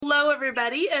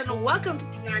everybody, and welcome to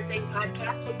the Yarn Thing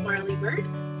Podcast with Marley Bird.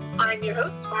 I'm your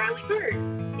host, Marley Bird.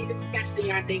 You can catch the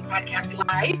Yarn Thing Podcast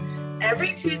live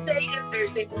every Tuesday and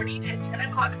Thursday morning at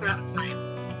 10 o'clock Mountain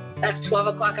Time. That's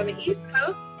 12 o'clock on the East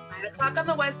Coast, 9 o'clock on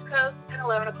the West Coast, and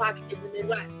 11 o'clock in the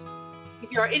Midwest. If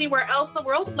you are anywhere else in the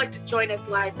world and would like to join us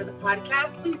live for the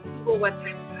podcast, please Google what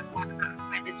time 10 o'clock Mountain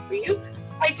Time is for you.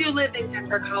 I do live in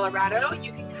Denver, Colorado. You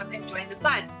can come and join the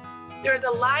fun. There is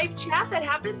a live chat that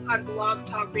happens on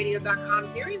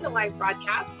blogtalkradio.com during the live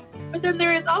broadcast, but then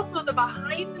there is also the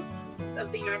behind the scenes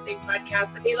of the Yarn Thing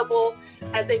podcast available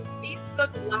as a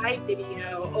Facebook live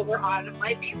video over on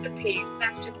my Facebook page.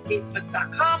 That's just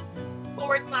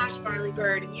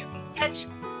facebook.com/MarleyBird. And you can catch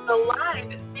the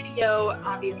live video,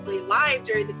 obviously live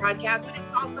during the broadcast, but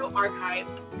it's also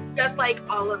archived, just like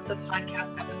all of the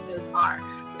podcast episodes are.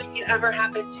 So if you ever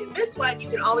happen to miss one, you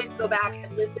can always go back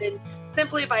and listen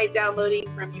simply by downloading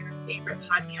from your favorite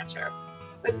podcatcher.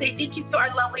 Let's say thank you to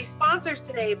our lovely sponsors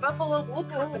today: Buffalo Wool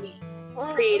Company,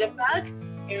 Creative Bug,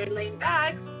 Erin Lane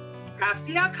Bags,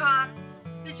 Craftsy.com,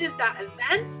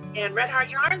 Stitches.events, and Red Heart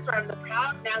Yarns, where I'm the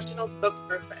proud national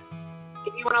spokesperson.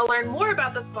 If you want to learn more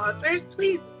about the sponsors,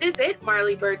 please visit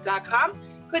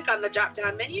marleybird.com, click on the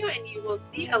drop-down menu, and you will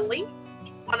see a link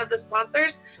to one of the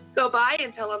sponsors. Go by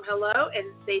and tell them hello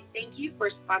and say thank you for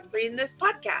sponsoring this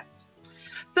podcast.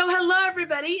 So hello,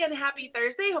 everybody, and happy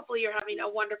Thursday. Hopefully you're having a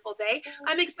wonderful day.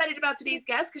 I'm excited about today's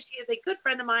guest because she is a good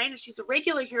friend of mine, and she's a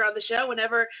regular here on the show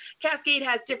whenever Cascade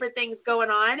has different things going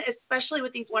on, especially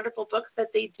with these wonderful books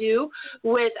that they do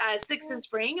with Six and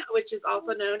Spring, which is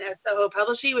also known as Soho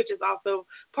Publishing, which is also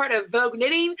part of Vogue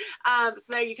Knitting. So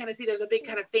there you kind of see there's a big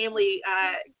kind of family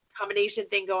combination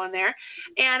thing going there.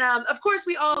 And of course,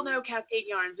 we all know Cascade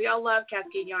Yarns. We all love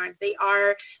Cascade Yarns. They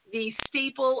are the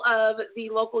staple of the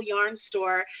local yarn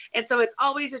store. And so it's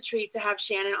always a treat to have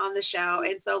Shannon on the show.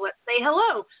 And so let's say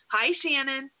hello. Hi,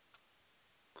 Shannon.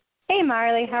 Hey,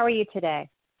 Marley. How are you today?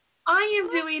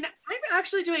 I'm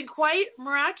actually doing quite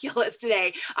miraculous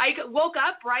today. I woke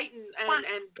up bright and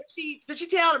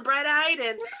bushy-tailed and bright-eyed,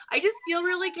 and I just feel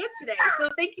really good today. So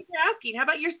thank you for asking. How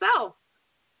about yourself?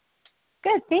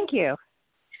 Good, thank you.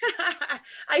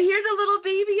 I hear the little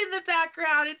baby in the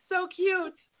background. It's so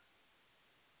cute.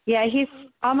 Yeah, he's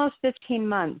almost 15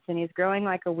 months, and he's growing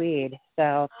like a weed.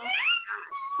 So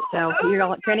you're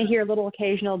going to hear little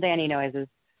occasional Danny noises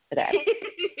today.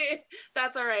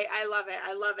 That's all right. I love it.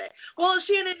 I love it. Well,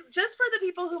 Shannon, just for the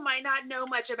people who might not know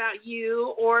much about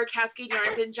you or Cascade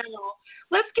Yarns in general,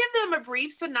 let's give them a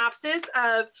brief synopsis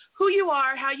of who you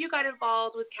are, how you got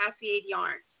involved with Cascade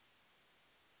Yarns.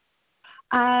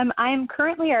 I'm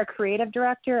currently our creative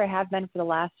director. I have been for the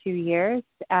last few years.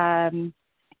 And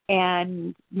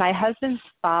my husband's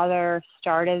father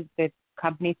started the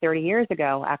company 30 years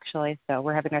ago, actually. So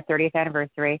we're having our 30th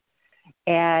anniversary.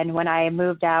 And when I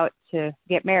moved out to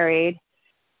get married,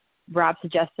 Rob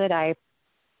suggested I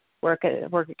work at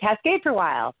Cascade for a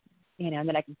while, and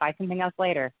then I can buy something else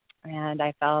later. And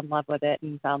I fell in love with it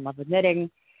and fell in love with knitting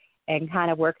and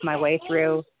kind of worked my way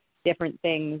through different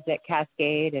things at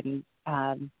Cascade and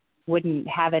wouldn't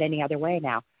have it any other way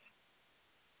now.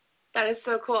 That is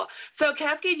so cool. So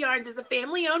Cascade Yarns is a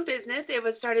family-owned business. It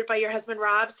was started by your husband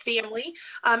Rob's family,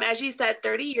 as you said,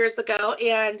 30 years ago.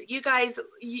 And you guys,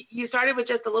 you started with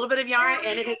just a little bit of yarn,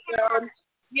 and it has grown.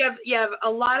 You have a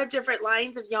lot of different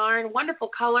lines of yarn, wonderful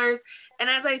colors. And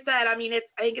as I said, I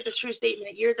think it's a true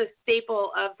statement. You're the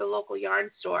staple of the local yarn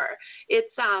store.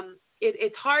 It's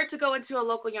hard to go into a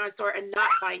local yarn store and not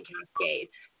find Cascade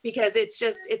because it's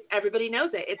everybody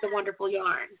knows it. It's a wonderful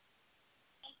yarn.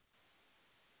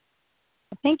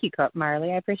 Thank you,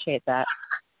 Marley. I appreciate that.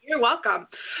 You're welcome.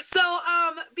 So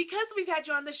because we've had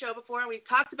you on the show before and we've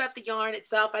talked about the yarn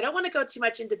itself, I don't want to go too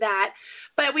much into that,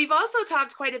 but we've also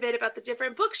talked quite a bit about the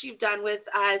different books you've done with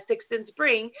Six and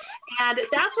Spring, and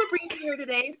that's what brings me here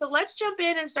today. So let's jump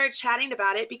in and start chatting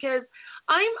about it because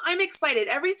I'm excited.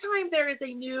 Every time there is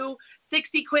a new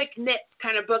 60 Quick Knits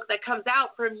kind of book that comes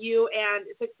out from you and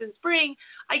Six and Spring,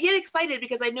 I get excited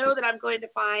because I know that I'm going to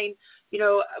find,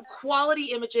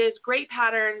 quality images, great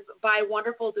patterns by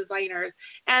wonderful designers.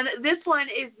 And this one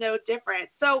is no different.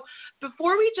 So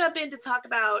before we jump in to talk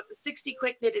about 60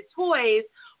 Quick Knitted Toys,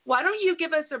 why don't you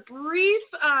give us a brief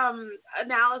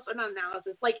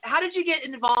analysis, like how did you get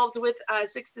involved with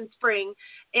Six and Spring,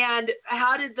 and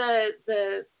how did how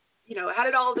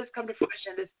did all of this come to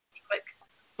fruition, this 60 Quick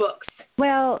books?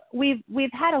 Well, we've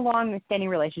had a long-standing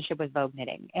relationship with Vogue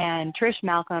Knitting, and Trish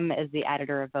Malcolm is the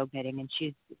editor of Vogue Knitting, and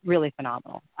she's really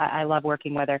phenomenal. I love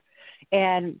working with her.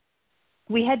 And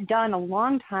we had done a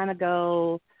long time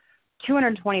ago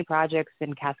 220 projects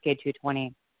in Cascade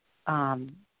 220.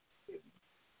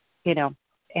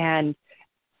 And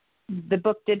the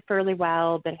book did fairly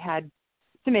well, but it had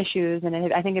some issues, and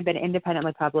I think it had been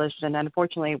independently published, and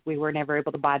unfortunately we were never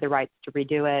able to buy the rights to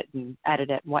redo it and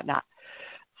edit it and whatnot.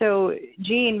 So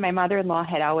Jean, my mother-in-law,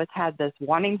 had always had this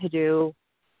wanting to do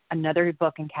another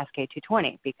book in Cascade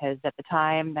 220, because at the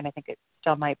time, and I think it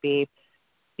still might be,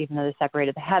 even though they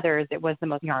separated the Heathers, it was the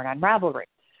most yarn on Ravelry.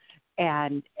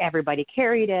 And everybody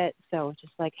carried it, so it's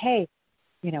just like, hey,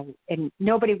 and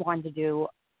nobody wanted to do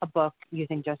a book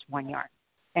using just one yarn.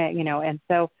 And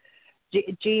so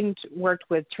Jean worked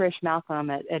with Trish Malcolm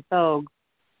at Vogue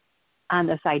on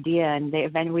this idea, and they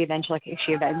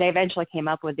eventually came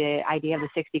up with the idea of the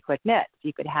 60 quick knits.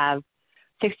 You could have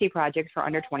 60 projects for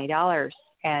under $20,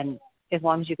 and as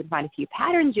long as you can find a few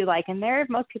patterns you like in there,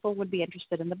 most people would be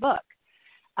interested in the book.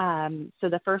 So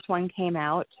the first one came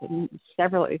out a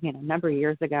number of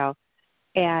years ago,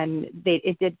 and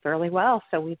it did fairly well.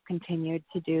 So we've continued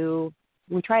to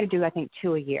we try to do, I think,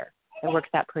 2 a year. It works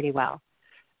out pretty well.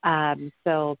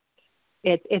 So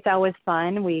it's always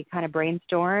fun. We kind of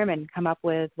brainstorm and come up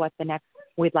with what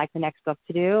we'd like the next book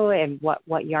to do, and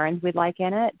what yarns we'd like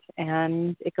in it,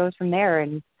 and it goes from there.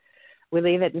 And we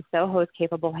leave it in Soho's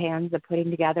capable hands of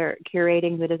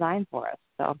curating the design for us.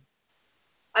 So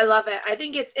I love it. I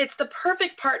think it's the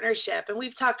perfect partnership, and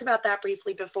we've talked about that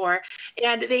briefly before,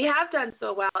 and they have done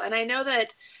so well. And I know that,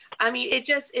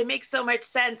 it makes so much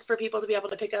sense for people to be able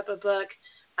to pick up a book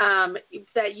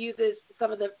that uses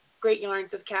some of the great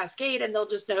yarns of Cascade, and they'll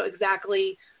just know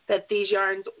exactly that these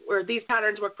yarns or these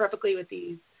patterns work perfectly with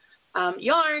these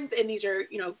yarns, and these are,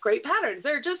 great patterns.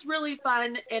 They're just really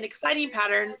fun and exciting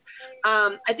patterns.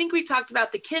 I think we talked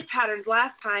about the kid patterns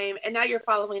last time, and now you're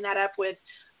following that up with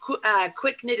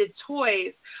quick knitted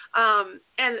toys.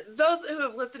 And those who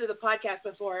have listened to the podcast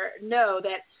before know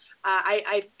that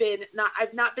I've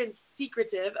not been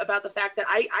secretive about the fact that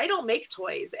I don't make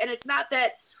toys, and it's not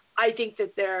that I think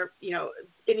that they're,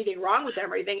 anything wrong with them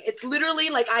or anything. It's literally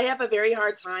like I have a very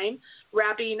hard time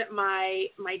wrapping my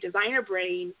designer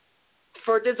brain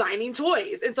for designing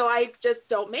toys. And so I just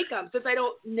don't make them, since I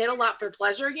don't knit a lot for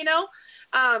pleasure,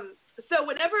 So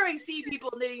whenever I see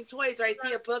people knitting toys, or I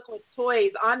see a book with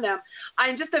toys on them,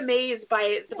 I'm just amazed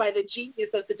by the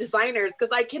genius of the designers,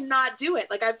 because I cannot do it.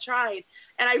 Like, I've tried,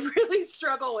 and I really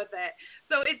struggle with it.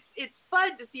 So it's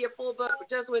fun to see a full book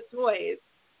just with toys.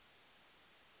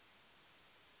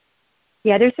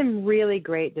 Yeah, there's some really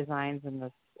great designs in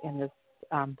this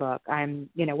book.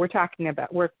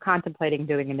 We're contemplating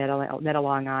doing a knit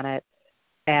along on it,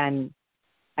 and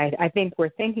I think we're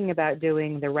thinking about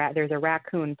doing there's a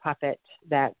raccoon puppet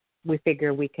that we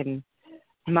figure we can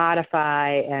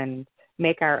modify and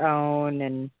make our own,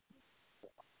 and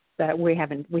that we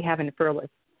haven't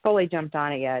fully jumped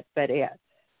on it yet, but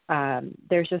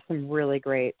there's just some really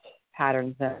great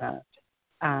patterns in it,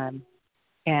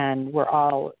 and we're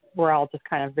all just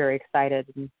kind of very excited.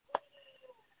 And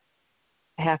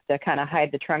I have to kind of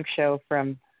hide the trunk show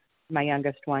from my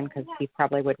youngest one, because he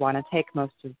probably would want to take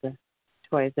most of the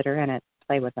toys that are in it,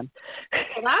 play with them.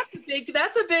 Well,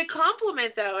 that's a big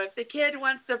compliment, though, if the kid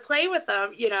wants to play with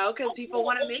them, because people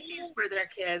want to make these for their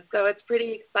kids. So it's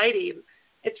pretty exciting.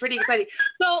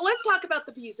 So let's talk about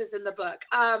the pieces in the book.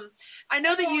 I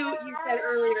know that you said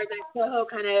earlier that Soho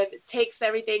kind of takes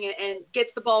everything and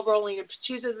gets the ball rolling and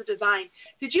chooses the design.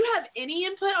 Did you have any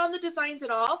input on the designs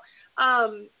at all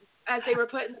as they were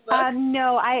put in the book?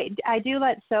 No, I do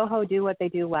let Soho do what they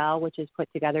do well, which is put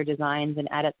together designs and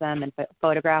edit them and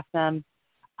photograph them.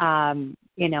 My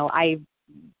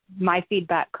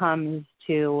feedback comes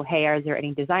to, hey, are there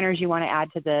any designers you want to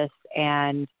add to this?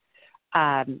 And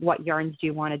what yarns do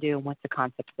you want to do, and what's the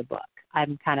concept of the book?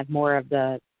 I'm kind of more of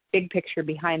the big picture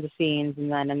behind the scenes,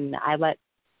 and I let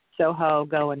Soho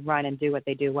go and run and do what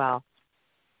they do well.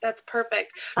 That's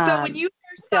perfect. So when you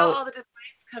first saw all the designs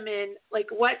come in, like,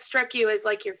 what struck you as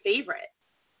like your favorite?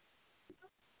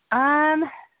 I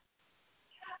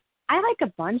like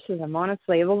a bunch of them,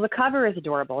 honestly. Well, the cover is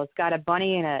adorable. It's got a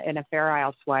bunny in a Fair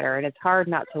Isle sweater, and it's hard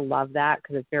not to love that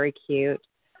because it's very cute.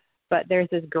 But there's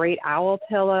this great owl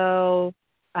pillow.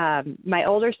 My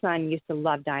older son used to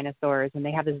love dinosaurs, and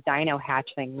they have this dino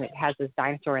hatchling that has this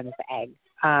dinosaur in this egg.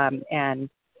 And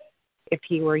if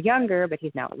he were younger, but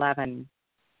he's now 11,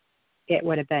 it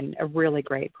would have been a really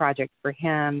great project for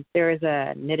him. There's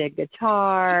a knitted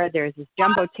guitar. There's this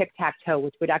jumbo tic-tac-toe,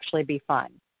 which would actually be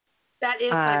fun. That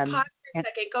is fun. Pause for a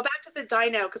second. Go back to the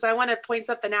dino, because I want to point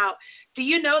something out. Do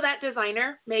you know that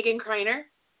designer, Megan Kreiner?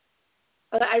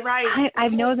 I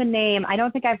know the name. I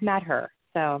don't think I've met her.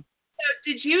 So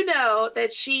did you know that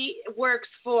she works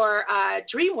for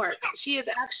DreamWorks? She is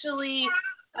actually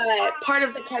part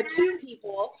of the cartoon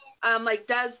people, like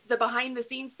does the behind the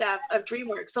scenes stuff of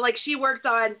DreamWorks. So like she worked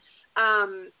on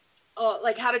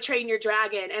like How to Train Your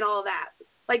Dragon and all that.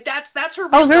 Like that's her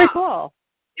real very job. cool.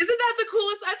 Isn't that the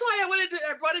coolest? That's why I wanted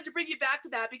to bring you back to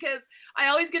that, because I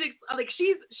always get like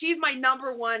she's my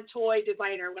number one toy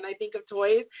designer when I think of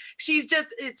toys. She's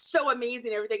just, it's so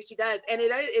amazing everything she does, and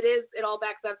it all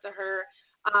backs up to her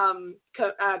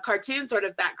cartoon sort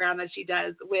of background that she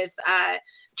does with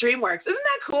DreamWorks. Isn't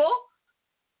that cool?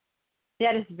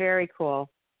 That is very cool.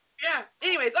 Yeah.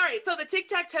 Anyways, all right. So the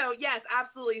tic-tac-toe, yes,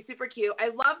 absolutely, super cute. I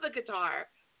love the guitar.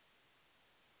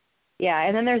 Yeah,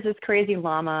 and then there's this crazy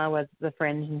llama with the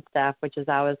fringe and stuff, which is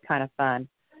always kind of fun.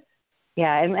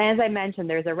 Yeah, and as I mentioned,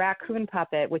 there's a raccoon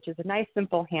puppet, which is a nice,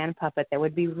 simple hand puppet that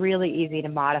would be really easy to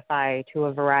modify to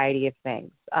a variety of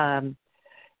things.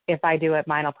 If I do it,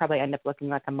 mine will probably end up looking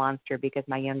like a monster, because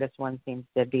my youngest one seems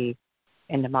to be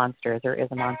into monsters, or is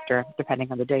a monster,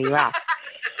 depending on the day you ask.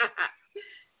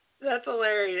 That's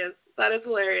hilarious. That is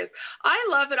hilarious. I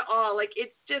love it all. Like,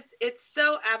 it's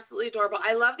so absolutely adorable.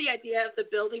 I love the idea of the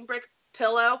building brick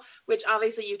pillow, which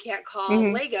obviously you can't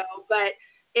call Lego, but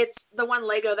it's the one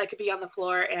Lego that could be on the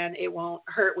floor and it won't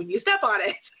hurt when you step on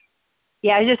it.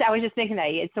 Yeah, I was just thinking that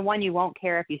it's the one you won't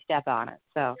care if you step on it.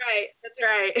 So right, that's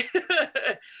right.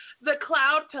 The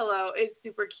cloud pillow is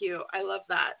super cute. I love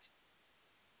that.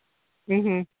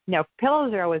 No,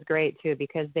 pillows are always great too,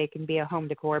 because they can be a home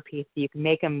decor piece. You can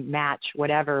make them match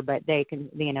whatever, but they can,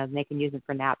 they can use them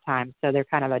for nap time. So they're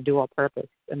kind of a dual purpose.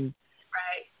 And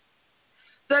right.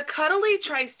 The cuddly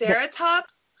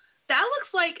triceratops, that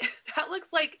looks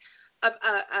like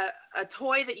a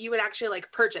toy that you would actually like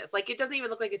purchase. Like, it doesn't even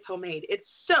look like it's homemade. It's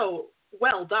so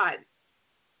well done.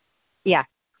 Yeah,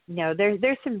 no,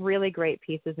 there's some really great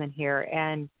pieces in here,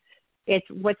 and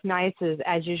what's nice is,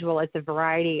 as usual, it's a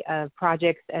variety of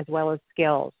projects as well as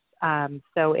skills.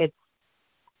 So it's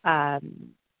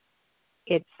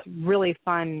really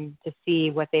fun to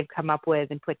see what they've come up with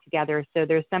and put together. So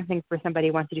there's something for somebody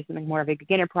who wants to do something more of a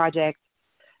beginner project.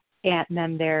 And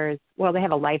then they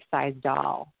have a life-size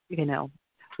doll,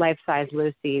 life-size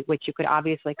Lucy, which you could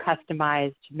obviously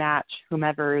customize to match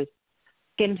whomever's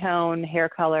skin tone, hair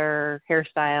color,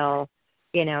 hairstyle,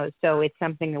 so it's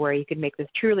something where you could make this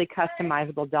truly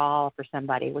customizable doll for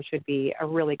somebody, which would be a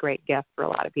really great gift for a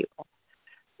lot of people.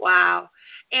 Wow.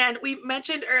 And we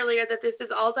mentioned earlier that this is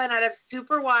all done out of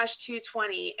Superwash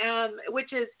 220,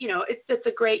 which is, it's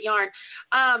a great yarn.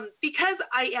 Because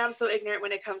I am so ignorant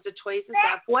when it comes to toys and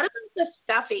stuff, what about the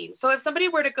stuffing? So if somebody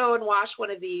were to go and wash one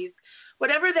of these,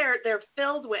 whatever they're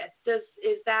filled with,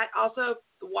 is that also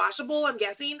washable, I'm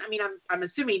guessing? I mean, I'm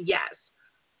assuming yes.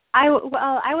 I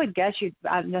would guess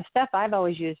the stuff I've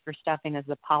always used for stuffing is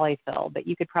the polyfill, but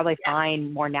you could probably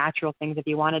find more natural things if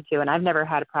you wanted to. And I've never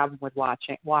had a problem with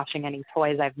washing any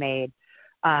toys I've made.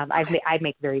 I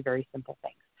make very, very simple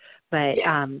things, but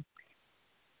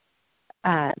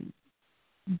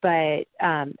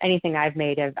anything I've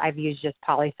made, I've used just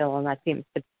polyfill, and that seems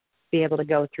to be able to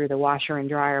go through the washer and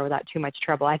dryer without too much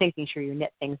trouble. I think making sure you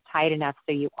knit things tight enough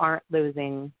so you aren't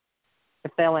losing the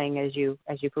filling as you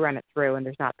run it through, and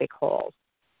there's not big holes.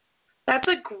 That's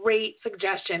a great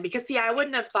suggestion, because I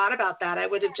wouldn't have thought about that. I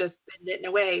would have just been knitting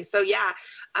away. So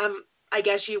I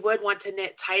guess you would want to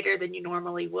knit tighter than you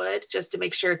normally would, just to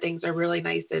make sure things are really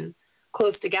nice and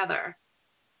close together.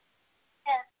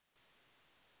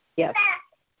 Yes.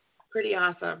 Pretty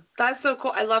awesome. That's so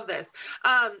cool. I love this.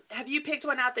 Have you picked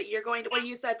one out that you're going to? Well,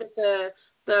 you said that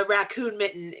the raccoon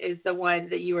mitten is the one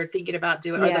that you were thinking about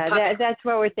doing. Yeah, that's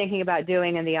what we're thinking about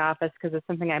doing in the office, because it's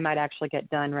something I might actually get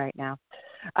done right now.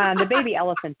 The baby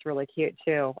elephant's really cute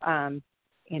too. I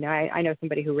know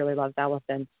somebody who really loves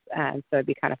elephants, and so it'd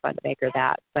be kind of fun to make her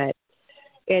that. But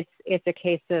it's a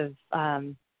case of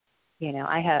I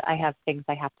have things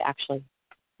I have to actually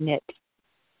knit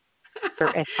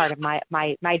as part of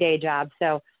my day job.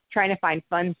 So trying to find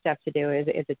fun stuff to do is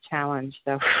a challenge.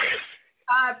 So.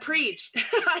 Preach.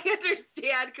 I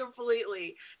understand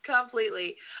completely.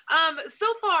 So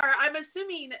far, I'm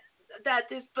assuming that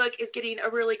this book is getting a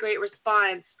really great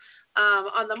response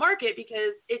on the market,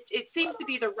 because it seems to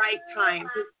be the right time.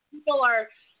 People are,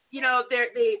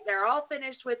 they're all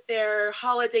finished with their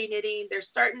holiday knitting. They're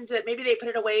starting to, maybe they put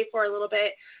it away for a little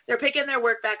bit. They're picking their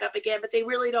work back up again, but they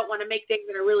really don't want to make things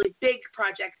that are really big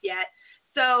projects yet.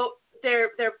 So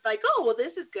they're like, oh, well,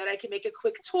 this is good. I can make a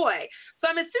quick toy. So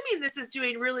I'm assuming this is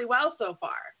doing really well so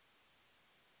far.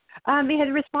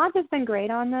 The response has been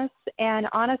great on this. And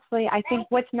honestly, I think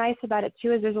what's nice about it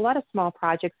too is there's a lot of small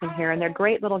projects in here, and they're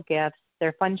great little gifts.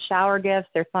 They're fun shower gifts.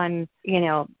 They're fun,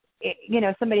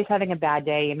 somebody's having a bad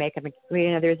day, you make them,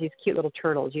 there's these cute little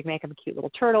turtles. You make them a cute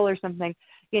little turtle or something.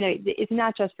 It's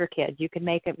not just for kids. You can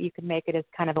make it as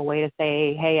kind of a way to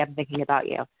say, hey, I'm thinking about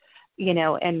you,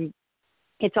 and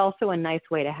it's also a nice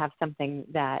way to have something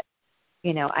that,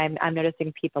 I'm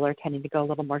noticing people are tending to go a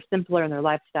little more simpler in their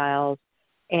lifestyles.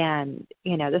 And,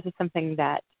 this is something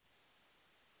that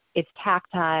it's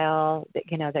tactile,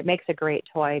 that makes a great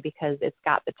toy because it's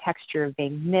got the texture of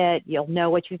being knit. You'll know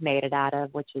what you've made it out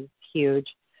of, which is huge.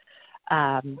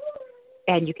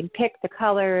 And you can pick the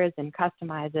colors and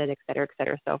customize it, et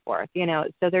cetera, so forth.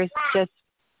 So there's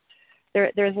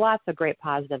there's lots of great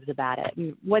positives about it.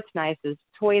 And what's nice is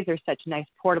toys are such nice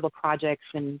portable projects,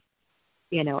 and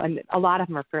and a lot of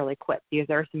them are fairly quick.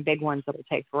 There are some big ones that'll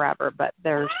take forever, but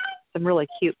there's some really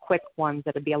cute, quick ones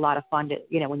that would be a lot of fun to,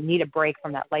 when you need a break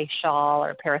from that lace shawl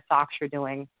or a pair of socks you're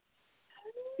doing,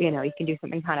 you can do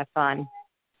something kind of fun.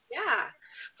 Yeah.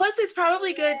 Plus, it's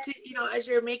probably good to, as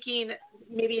you're making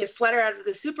maybe a sweater out of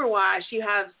the superwash, you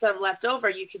have some left over.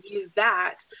 You could use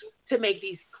that to make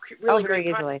these really very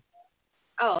easily.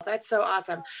 Oh, that's so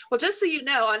awesome. Well, just so you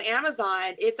know, on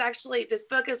Amazon, it's actually, this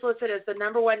book is listed as the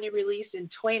 #1 new release in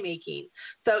toy making.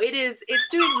 So it's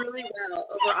doing really well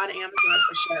over on Amazon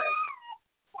for sure.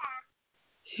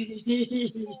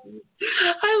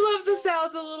 I love the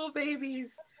sounds of little babies.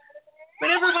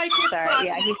 Whenever my kids Sorry,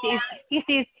 yeah,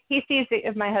 he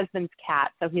sees my husband's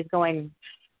cat, so he's going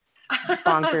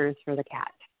bonkers for the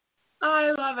cat.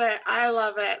 I love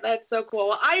it. That's so cool.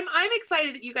 Well, I'm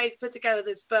excited that you guys put together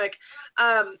this book.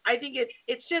 I think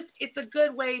it's a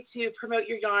good way to promote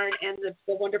your yarn and the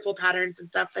wonderful patterns and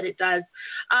stuff that it does.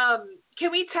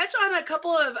 Can we touch on a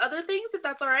couple of other things, if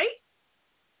that's all right?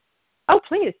 Oh,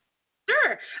 please.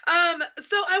 Sure.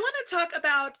 So I want to talk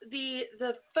about the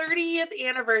 30th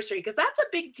anniversary, because that's a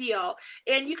big deal.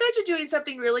 And you guys are doing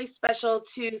something really special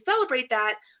to celebrate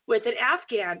that with an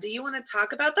Afghan. Do you want to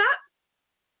talk about that?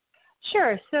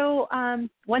 Sure. So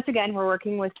once again, we're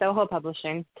working with Soho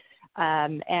Publishing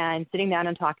and sitting down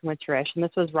and talking with Trish. And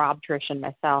this was Rob, Trish, and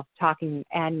myself talking.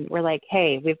 And we're like,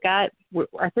 hey, our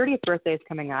 30th birthday is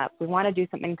coming up. We want to do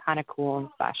something kind of cool and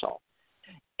special.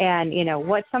 And,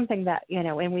 what's something that,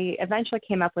 and we eventually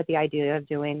came up with the idea of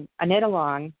doing a knit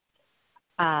along.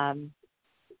 And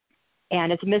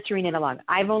it's a mystery knit along.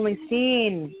 I've only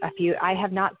seen a few. I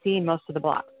have not seen most of the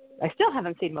blocks. I still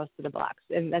haven't seen most of the blocks.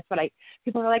 And that's what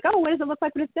people are like, oh, what does it look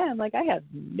like when it's done? I'm like, I have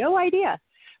no idea.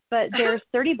 But there's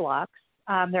 30 blocks.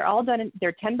 They're all done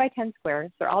they're 10 by 10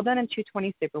 squares. They're all done in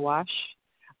 220 superwash.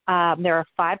 There are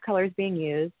 5 colors being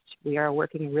used. We are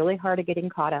working really hard at getting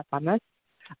caught up on this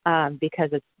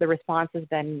because the response has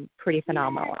been pretty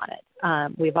phenomenal on it.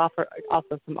 We've offered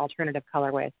also some alternative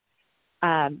colorways.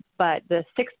 But the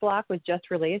 6th block was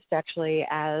just released actually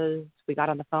as we got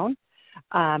on the phone.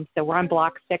 So we're on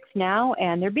block 6 now,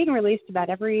 and they're being released about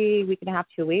every week and a half,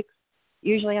 2 weeks,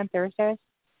 usually on Thursdays.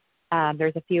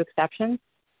 There's a few exceptions,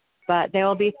 but they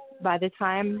will be, by the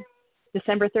time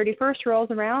December 31st rolls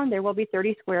around, there will be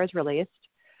 30 squares released.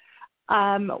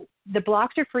 The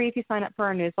blocks are free if you sign up for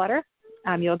our newsletter.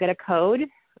 You'll get a code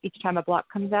each time a block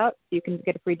comes out, so you can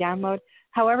get a free download.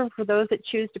 However, for those that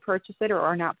choose to purchase it or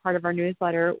are not part of our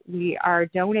newsletter, we are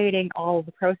donating all of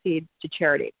the proceeds to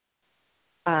charity.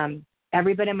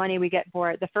 Every bit of money we get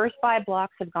for it. The first 5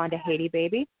 blocks have gone to Haiti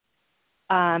Baby,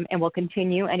 and we'll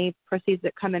continue. Any proceeds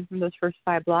that come in from those first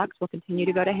 5 blocks will continue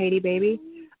to go to Haiti Baby.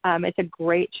 It's a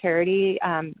great charity.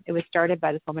 It was started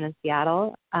by this woman in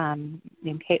Seattle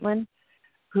named Caitlin,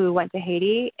 who went to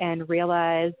Haiti and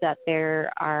realized that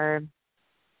there are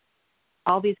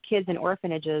all these kids in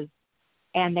orphanages,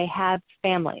 and they have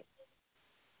families.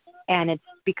 And it's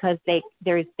because they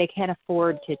can't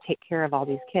afford to take care of all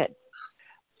these kids.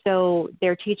 So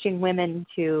they're teaching women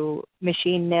to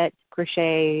machine knit,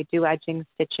 crochet, do edging,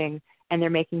 stitching, and they're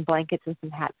making blankets and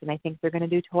some hats. And I think they're going to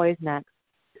do toys next.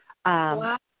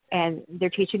 Wow. And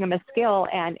they're teaching them a skill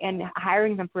and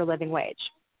hiring them for a living wage.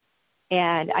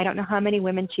 And I don't know how many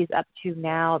women she's up to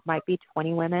now. It might be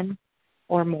 20 women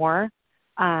or more.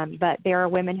 But there are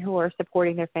women who are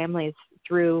supporting their families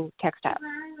through textiles.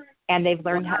 And they've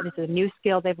learned this is a new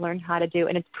skill they've learned how to do,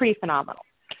 and it's pretty phenomenal.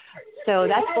 So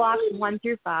that's blocks 1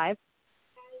 through 5.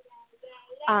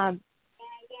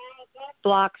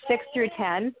 Blocks 6 through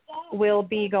 10 will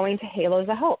be going to Halos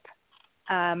of Hope,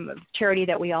 charity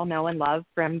that we all know and love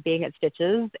from Being at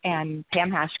Stitches and Pam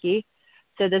Hashke.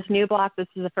 So this new block, this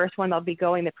is the first one that'll be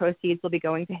going. The proceeds will be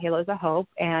going to Halos of Hope.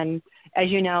 And as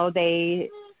you know, they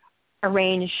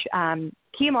arrange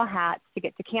chemo hats to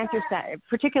get to cancer centers,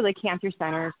 particularly cancer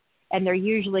centers, and they're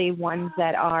usually ones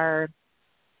that are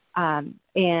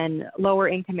in lower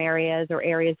income areas or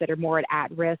areas that are more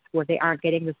at risk, where they aren't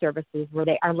getting the services, where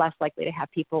they are less likely to have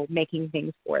people making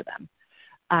things for them.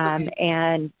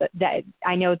 And that,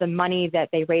 I know the money that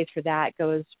they raise for that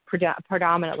goes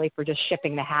predominantly for just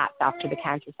shipping the hats off to the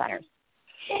cancer centers.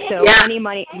 So any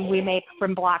money we make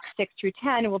from blocks 6 through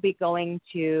 10 will be going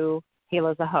to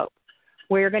Halos of Hope.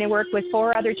 We're going to work with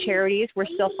 4 other charities. We're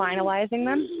still finalizing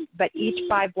them, but each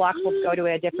 5 blocks will go to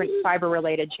a different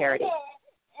fiber-related charity.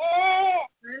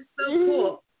 That's so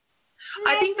cool.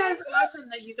 I think that is awesome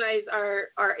that you guys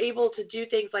are able to do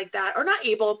things like that. Or not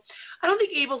able. I don't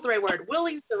think able is the right word.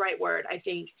 Willing is the right word, I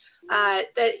think.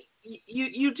 That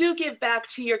you do give back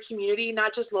to your community,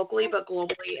 not just locally, but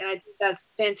globally. And I think that's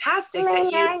fantastic that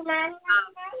you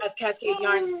at Cascade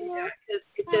Yarns do that,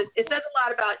 because it says a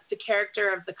lot about the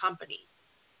character of the company.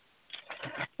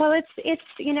 Well, it's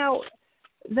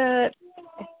the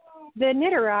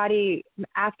Nitterati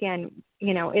Afghan,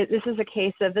 this is a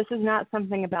case of, this is not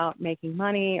something about making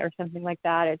money or something like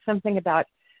that. It's something about,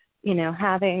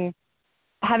 having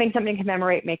something to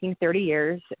commemorate making 30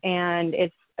 years. And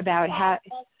it's about,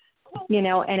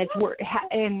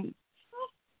 and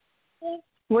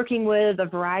working with a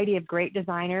variety of great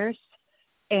designers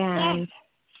and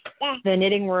the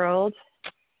knitting world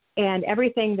and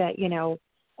everything that,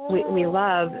 we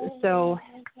love. So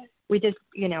we just,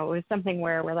 it was something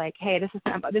where we're like, hey, this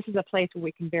is a place where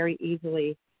we can very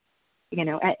easily,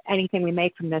 anything we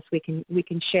make from this, we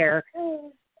can share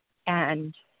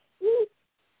and,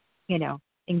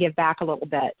 and give back a little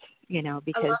bit,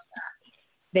 because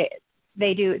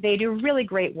they do really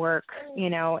great work,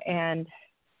 and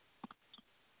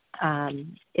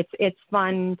it's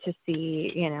fun to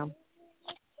see,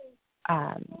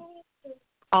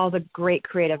 all the great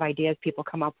creative ideas people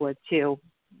come up with too,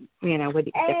 with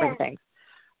these different things.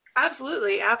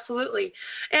 Absolutely, absolutely.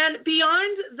 And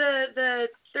beyond the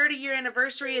 30-year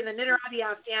anniversary and the Nitterati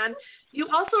Afghan, you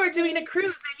also are doing a cruise.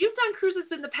 And you've done cruises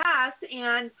in the past,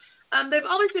 and they've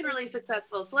always been really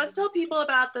successful. So let's tell people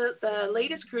about the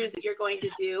latest cruise that you're going to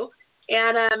do.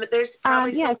 And there's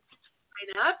probably some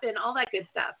sign up and all that good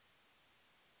stuff.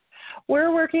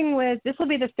 We're working with, this will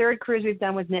be the 3rd cruise we've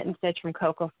done with Knit and Stitch from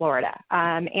Cocoa, Florida.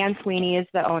 Ann Sweeney is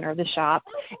the owner of the shop,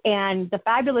 and the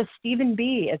fabulous Stephen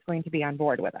B. is going to be on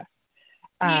board with us.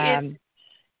 And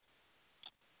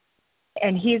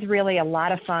he's really a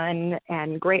lot of fun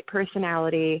and great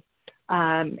personality,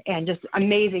 and just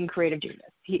amazing creative genius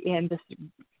and just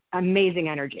amazing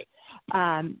energy.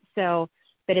 But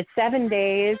it's 7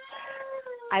 days.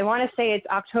 I want to say it's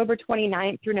October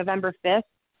 29th through November 5th.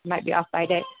 Might be off by a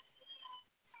day.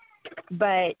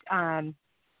 But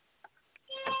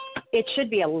it should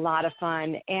be a lot of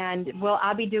fun. And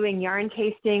I'll be doing yarn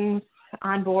tastings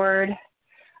on board.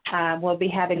 We'll be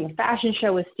having a fashion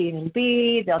show with Stephen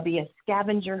B. There'll be a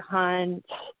scavenger hunt.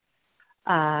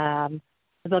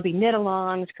 There'll be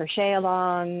knit-alongs,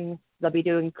 crochet-alongs. They'll be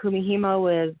doing kumihimo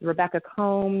with Rebecca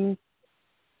Combs.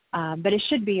 But it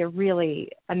should be a really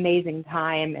amazing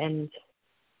time. And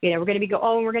we're going to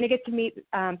we're going to get to meet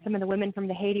some of the women from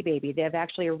the Haiti Baby. They've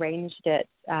actually arranged it.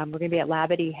 We're going to be at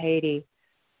Labadee, Haiti.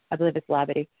 I believe it's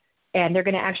Labadee. And they're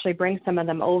going to actually bring some of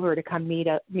them over to come meet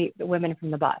the women from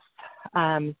the bus.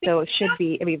 So it should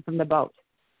be, from the boat.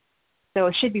 So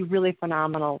it should be really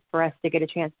phenomenal for us to get a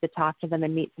chance to talk to them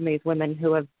and meet some of these women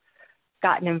who have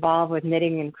gotten involved with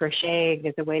knitting and crocheting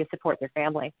as a way to support their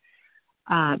family.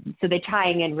 So they're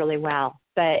tying in really well.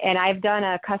 And I've done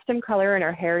a custom color in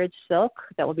our heritage silk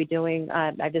that we'll be doing.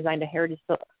 I've designed a heritage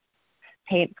silk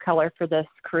paint color for this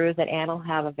cruise that Ann will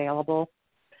have available.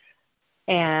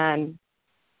 And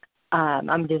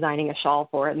I'm designing a shawl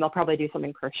for it, and they'll probably do some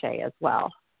in crochet as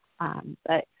well.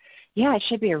 But yeah, it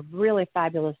should be a really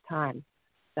fabulous time.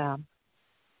 So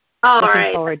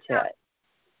looking forward to it.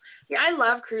 Yeah, I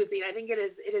love cruising. I think it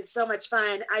is so much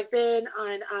fun. I've been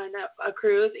on a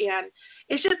cruise, and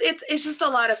it's just a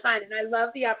lot of fun. And I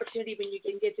love the opportunity when you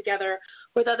can get together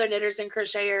with other knitters and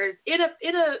crocheters in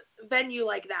a venue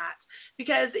like that,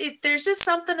 because there's just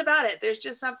something about it. There's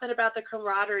just something about the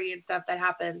camaraderie and stuff that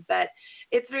happens that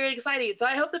it's very exciting. So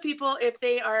I hope that people, if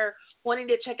they are wanting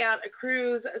to check out a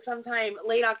cruise sometime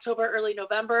late October, early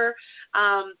November,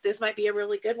 this might be a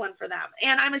really good one for them.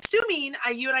 And I'm assuming,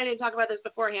 you and I didn't talk about this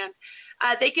beforehand,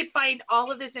 they could find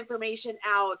all of this information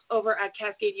out over at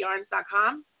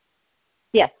CascadeYarns.com.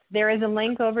 Yes, there is a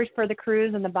link over for the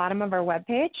cruise in the bottom of our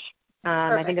webpage.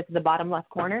 I think it's in the bottom left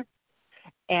corner.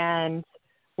 And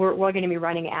we're going to be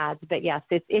running ads. But yes,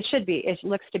 it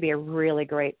looks to be a really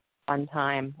great, fun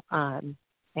time.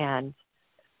 And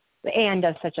Anne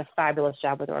does such a fabulous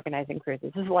job with organizing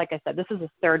cruises. This is, like I said, this is the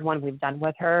 3rd one we've done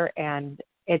with her, and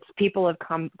it's people have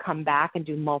come back and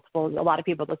do multiple. A lot of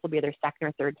people, this will be their second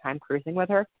or third time cruising with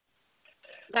her.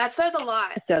 That says a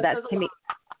lot. So that's to me,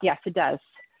 yes, it does.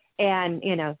 And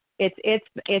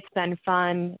it's been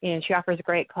fun. She offers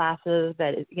great classes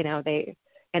that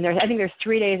I think there's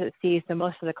 3 days at sea, so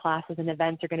most of the classes and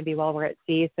events are going to be while we're at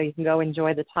sea, so you can go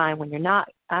enjoy the time when you're not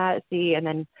at sea, and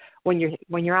then when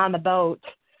you're on the boat,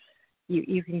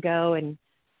 you can go and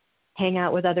hang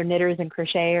out with other knitters and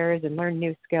crocheters and learn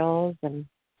new skills, and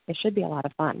it should be a lot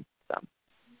of fun. So.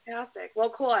 Fantastic.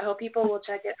 Well, cool. I hope people will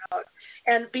check it out.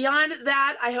 And beyond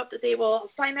that, I hope that they will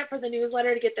sign up for the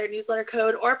newsletter to get their newsletter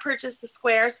code or purchase the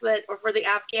square or for the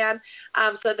Afghan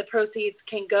so that the proceeds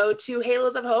can go to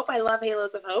Halos of Hope. I love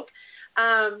Halos of Hope.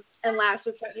 And last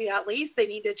but certainly not least, they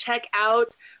need to check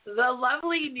out the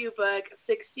lovely new book,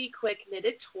 60 Quick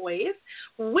Knitted Toys,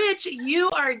 which you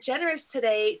are generous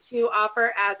today to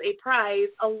offer as a prize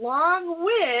along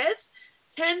with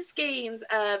 10 skeins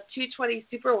of 220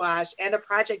 superwash and a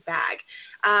project bag.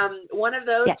 One of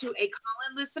those to a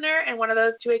call-in listener and one of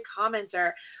those to a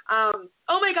commenter.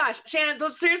 Oh my gosh, Shannon,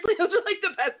 those are like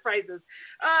the best prizes.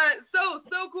 So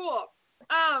cool.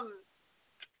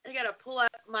 I gotta pull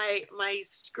up my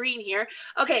screen here.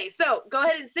 Okay, so go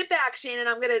ahead and sit back, Shannon.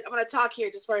 I'm gonna talk here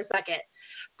just for a second.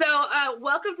 So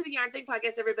welcome to the Yarn Thing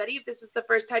Podcast, everybody. If this is the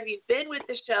first time you've been with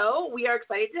the show, we are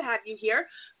excited to have you here.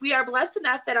 We are blessed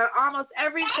enough that on almost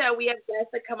every show we have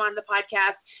guests that come on the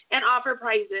podcast and offer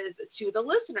prizes to the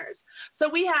listeners. So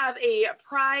we have a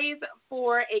prize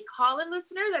for a call-in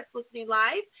listener that's listening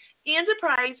live and a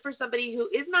prize for somebody who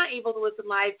is not able to listen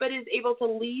live but is able to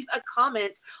leave a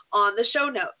comment on the show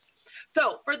notes.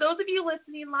 So for those of you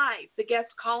listening live, the guest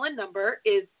call-in number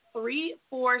is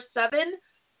 347-539-5589.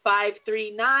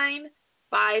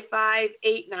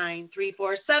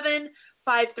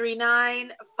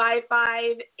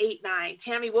 347-539-5589.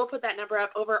 Tammy, we'll put that number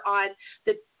up over on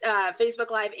the Facebook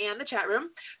Live and the chat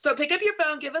room. So pick up your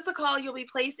phone, give us a call. You'll be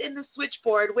placed in the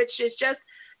switchboard, which is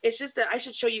I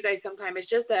should show you guys sometime. It's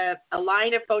just a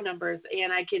line of phone numbers,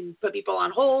 and I can put people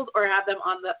on hold or have them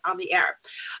on the air.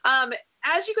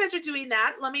 As you guys are doing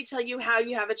that, let me tell you how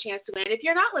you have a chance to win if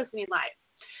you're not listening live.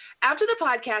 After the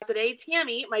podcast today,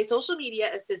 Tammy, my social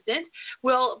media assistant,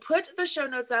 will put the show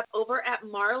notes up over at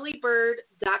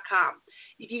marleybird.com.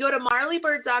 If you go to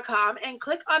marleybird.com and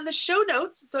click on the show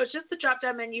notes, so it's just the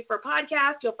drop-down menu for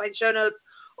podcast, you'll find show notes,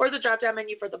 or the drop-down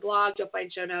menu for the blog, you'll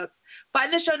find show notes.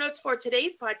 Find the show notes for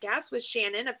today's podcast with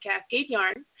Shannon of Cascade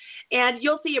Yarns, and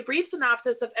you'll see a brief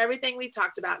synopsis of everything we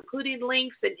talked about, including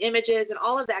links and images and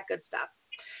all of that good stuff.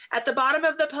 At the bottom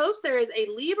of the post, there is a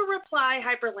leave a reply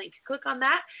hyperlink. Click on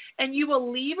that, and you will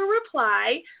leave a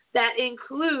reply that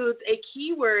includes a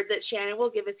keyword that Shannon will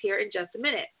give us here in just a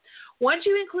minute. Once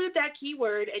you include that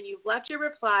keyword and you've left your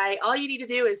reply, all you need to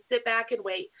do is sit back and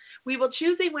wait. We will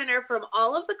choose a winner from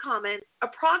all of the comments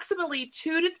approximately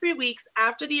 2 to 3 weeks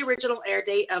after the original air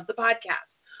date of the podcast.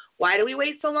 Why do we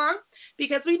wait so long?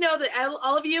 Because we know that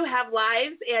all of you have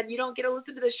lives and you don't get to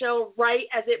listen to the show right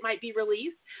as it might be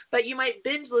released, but you might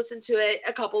binge listen to it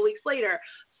a couple weeks later.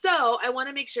 So I want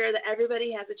to make sure that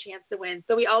everybody has a chance to win.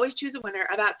 So we always choose a winner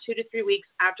about 2 to 3 weeks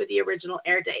after the original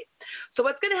air date. So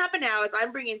what's going to happen now is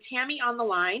I'm bringing Tammy on the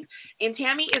line, and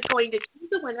Tammy is going to choose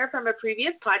the winner from a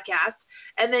previous podcast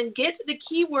and then get the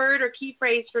keyword or key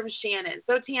phrase from Shannon.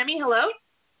 So Tammy, hello?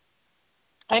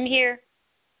 I'm here.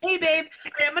 Hey, babe.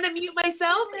 I'm going to mute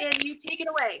myself, and you take it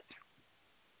away.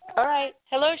 All right.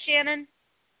 Hello, Shannon.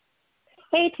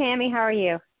 Hey, Tammy. How are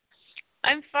you?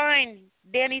 I'm fine.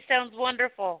 Danny sounds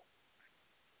wonderful.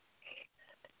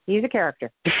 He's a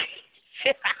character.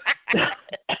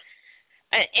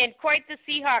 And quite the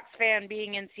Seahawks fan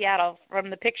being in Seattle from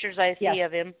the pictures I see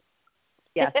of him.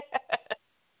 Yes.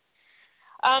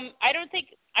 I don't think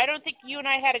you and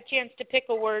I had a chance to pick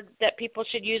a word that people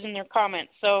should use in their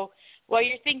comments. So while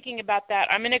you're thinking about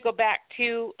that, I'm going to go back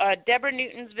to Deborah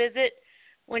Newton's visit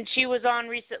when she was on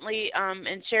recently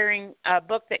and sharing a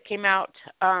book that came out.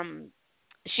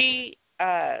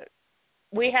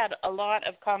 We had a lot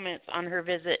of comments on her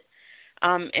visit,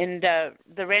 and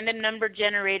the random number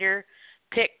generator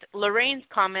picked Lorraine's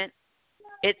comment.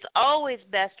 It's always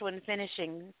best when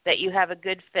finishing that you have a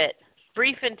good fit.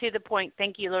 Brief and to the point.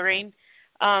 Thank you, Lorraine.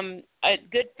 A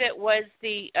good fit was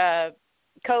the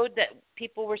code that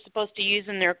people were supposed to use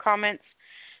in their comments.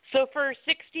 So for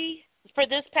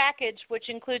this package, which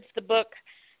includes the book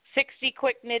 60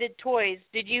 Quick Knitted Toys,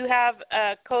 did you have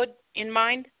a code in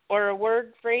mind or a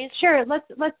word phrase? Sure. Let's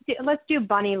do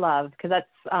Bunny Love, because that's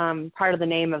part of the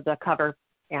name of the cover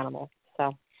animal.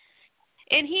 So.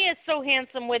 And he is so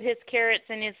handsome with his carrots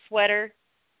and his sweater.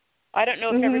 I don't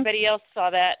know if everybody else saw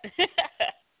that.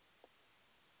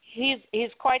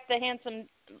 he's quite the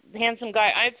handsome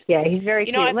guy. He's very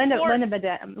cute.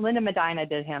 Linda Medina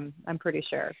did him, I'm pretty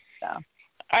sure. So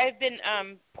I've been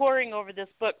poring over this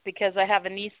book because I have a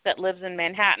niece that lives in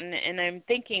Manhattan, and I'm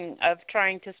thinking of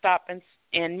trying to stop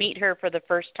and meet her for the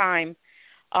first time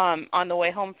on the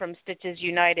way home from Stitches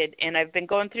United. And I've been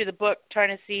going through the book trying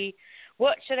to see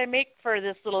what should I make for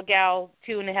this little gal,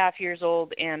 2.5 years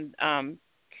old, and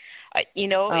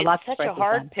it's such a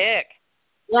hard pick.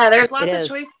 Yeah, there's lots of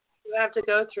choices you have to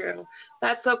go through.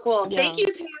 That's so cool. Yeah. Thank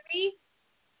you, Tammy.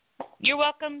 You're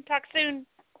welcome. Talk soon.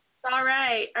 All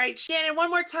right, Shannon. One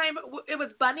more time. It was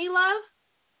Bunny Love.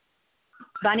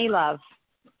 Bunny Love.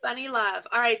 Bunny Love.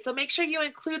 All right. So make sure you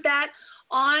include that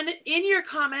in your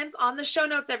comments on the show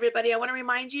notes, everybody. I want to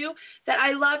remind you that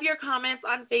I love your comments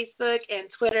on Facebook and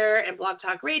Twitter and Blog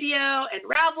Talk Radio and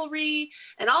Ravelry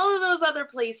and all of those other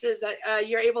places that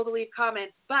you're able to leave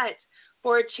comments. But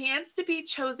for a chance to be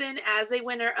chosen as a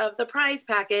winner of the prize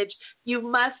package, you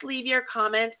must leave your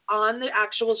comment on the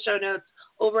actual show notes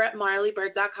over at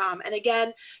marleybird.com. And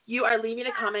again, you are leaving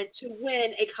a comment to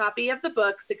win a copy of the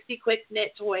book, 60 Quick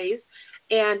Knit Toys,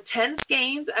 and 10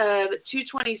 skeins of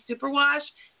 220 superwash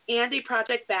and a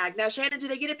project bag. Now, Shannon,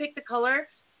 did they get to pick the color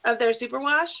of their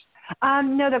superwash?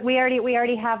 No, that we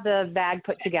already have the bag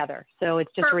put together, so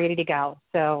it's just ready to go.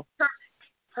 So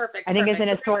perfect. I think it's an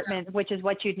assortment, which is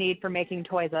what you'd need for making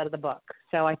toys out of the book.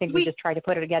 So I think we just try to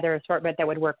put it together, assortment that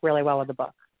would work really well with the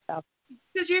book. So.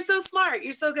 Because you're so smart.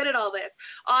 You're so good at all this.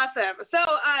 Awesome. So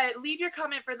leave your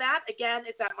comment for that. Again,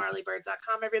 it's at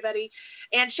marleybird.com, everybody.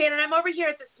 And Shannon, I'm over here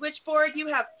at the switchboard. You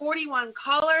have 41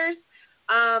 callers.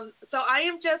 So I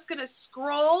am just going to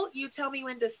scroll. You tell me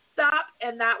when to stop,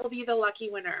 and that will be the lucky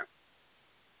winner.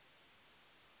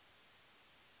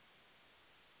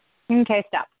 Okay,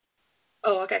 stop.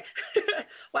 Oh, okay.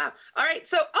 Wow. All right.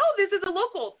 So, this is a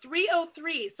local,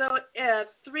 303. So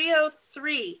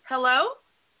 303. Hello?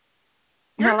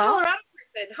 You're Hello? a Colorado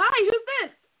person. Hi, who's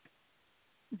this?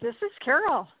 This is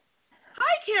Carol.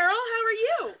 Hi, Carol. How are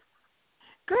you?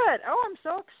 Good. Oh, I'm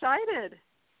so excited.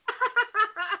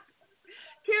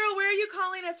 Carol, where are you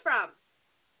calling us from?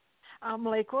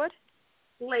 Lakewood.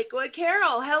 Lakewood,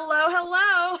 Carol.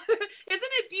 Hello.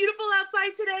 Isn't it beautiful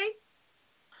outside today?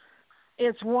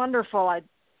 It's wonderful,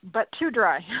 but too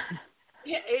dry.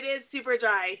 Yeah, it is super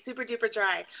dry, super duper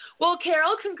dry. Well,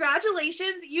 Carol,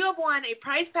 congratulations. You have won a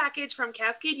prize package from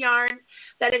Cascade Yarns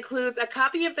that includes a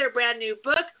copy of their brand new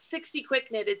book, 60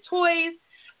 Quick Knitted Toys,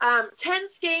 10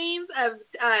 skeins of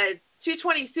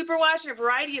 220 superwash in a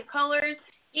variety of colors,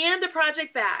 and a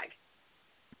project bag.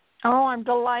 Oh, I'm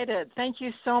delighted. Thank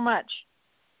you so much.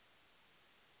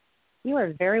 You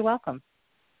are very welcome.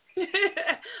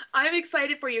 I'm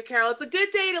excited for you, Carol. It's a good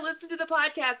day to listen to the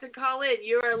podcast and call in.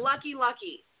 You are lucky.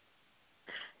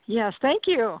 Yes, thank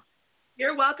you.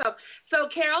 You're welcome. So,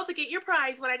 Carol, to get your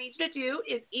prize, what I need you to do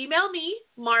is email me,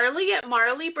 Marley at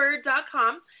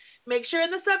marleybird.com. Make sure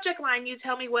in the subject line you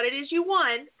tell me what it is you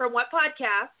won from what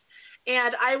podcast,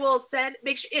 and I will and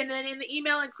then in the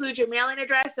email include your mailing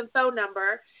address and phone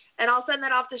number, and I'll send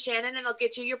that off to Shannon, and I'll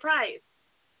get you your prize.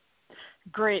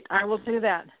 Great. I will do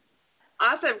that.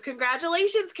 Awesome.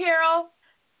 Congratulations, Carol.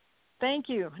 Thank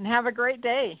you, and have a great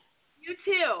day. You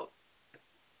too.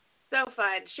 So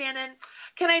fun. Shannon,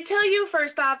 can I tell you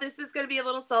first off, this is going to be a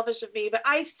little selfish of me, but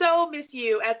I so miss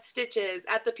you at Stitches,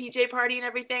 at the PJ party and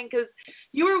everything, because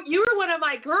you were one of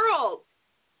my girls.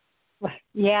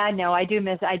 Yeah, no, I do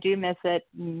miss it.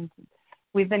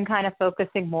 We've been kind of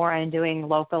focusing more on doing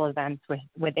local events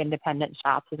with independent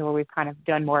shops, is where we've kind of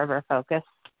done more of our focus.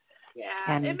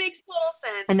 Yeah, it makes total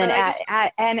sense. And then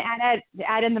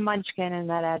add in the Munchkin, and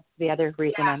that adds the other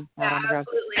reason I'm not on the road.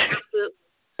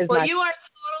 Absolutely. Well, you are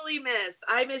totally missed.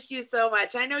 I miss you so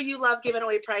much. I know you love giving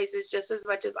away prizes just as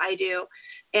much as I do,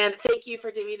 and thank you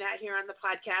for doing that here on the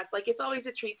podcast. Like, it's always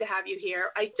a treat to have you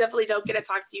here. I definitely don't get to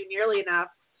talk to you nearly enough,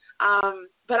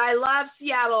 but I love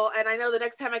Seattle, and I know the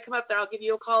next time I come up there, I'll give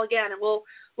you a call again, and we'll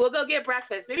go get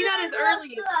breakfast. Maybe not as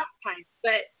early as last time,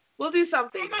 but we'll do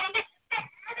something.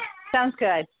 Sounds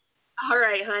good. All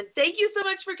right, hon. Thank you so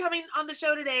much for coming on the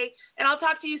show today, and I'll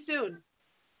talk to you soon.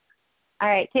 All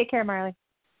right. Take care, Marley.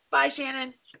 Bye,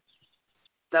 Shannon.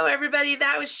 So, everybody,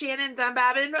 that was Shannon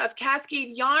Dunbabin of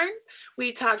Cascade Yarns.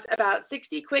 We talked about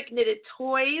 60 Quick Knitted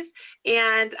Toys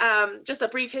and just a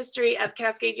brief history of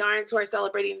Cascade Yarns, who are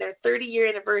celebrating their 30-year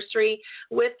anniversary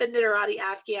with the Knitterati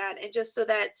Afghan. And just so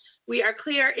that we are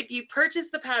clear, if you purchase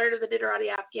the pattern of the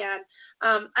Knitterati Afghan,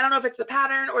 I don't know if it's the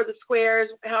pattern or the squares,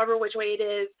 however which way it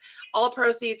is, all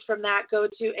proceeds from that go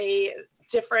to a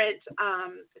different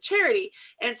charity.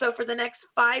 And so for the next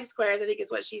 5 squares, I think is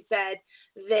what she said,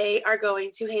 they are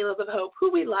going to Halos of Hope,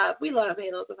 who we love. We love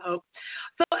Halos of Hope.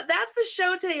 So that's the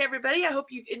show today, everybody. I hope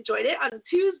you've enjoyed it. On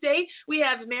Tuesday, we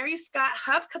have Mary Scott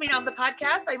Huff coming on the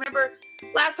podcast. I remember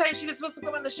last time she was supposed to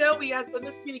come on the show, we had some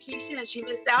miscommunication and she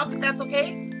missed out, but that's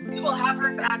okay. We will have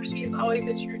her back. She is always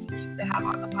a true treat to have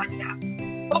on the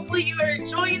podcast. Hopefully you are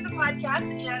enjoying the podcast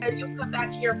and you'll come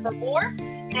back here for more.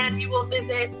 And you will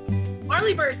visit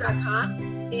marleybird.com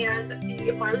and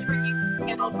the Marley Bird YouTube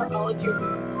channel for all of your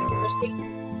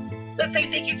things. Let's say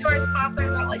thank you to our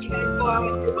sponsors. I'll let you guys go out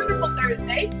with a wonderful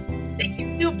Thursday. Thank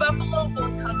you to Buffalo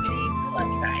Wool Company. I love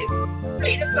you guys.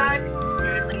 Creative Bug,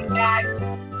 Laid Back,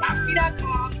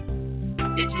 Crafty.com,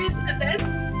 Stitches, Events,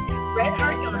 and Red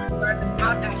Heart Yarn for the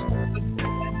National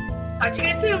Talk to you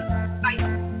guys soon.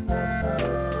 Bye.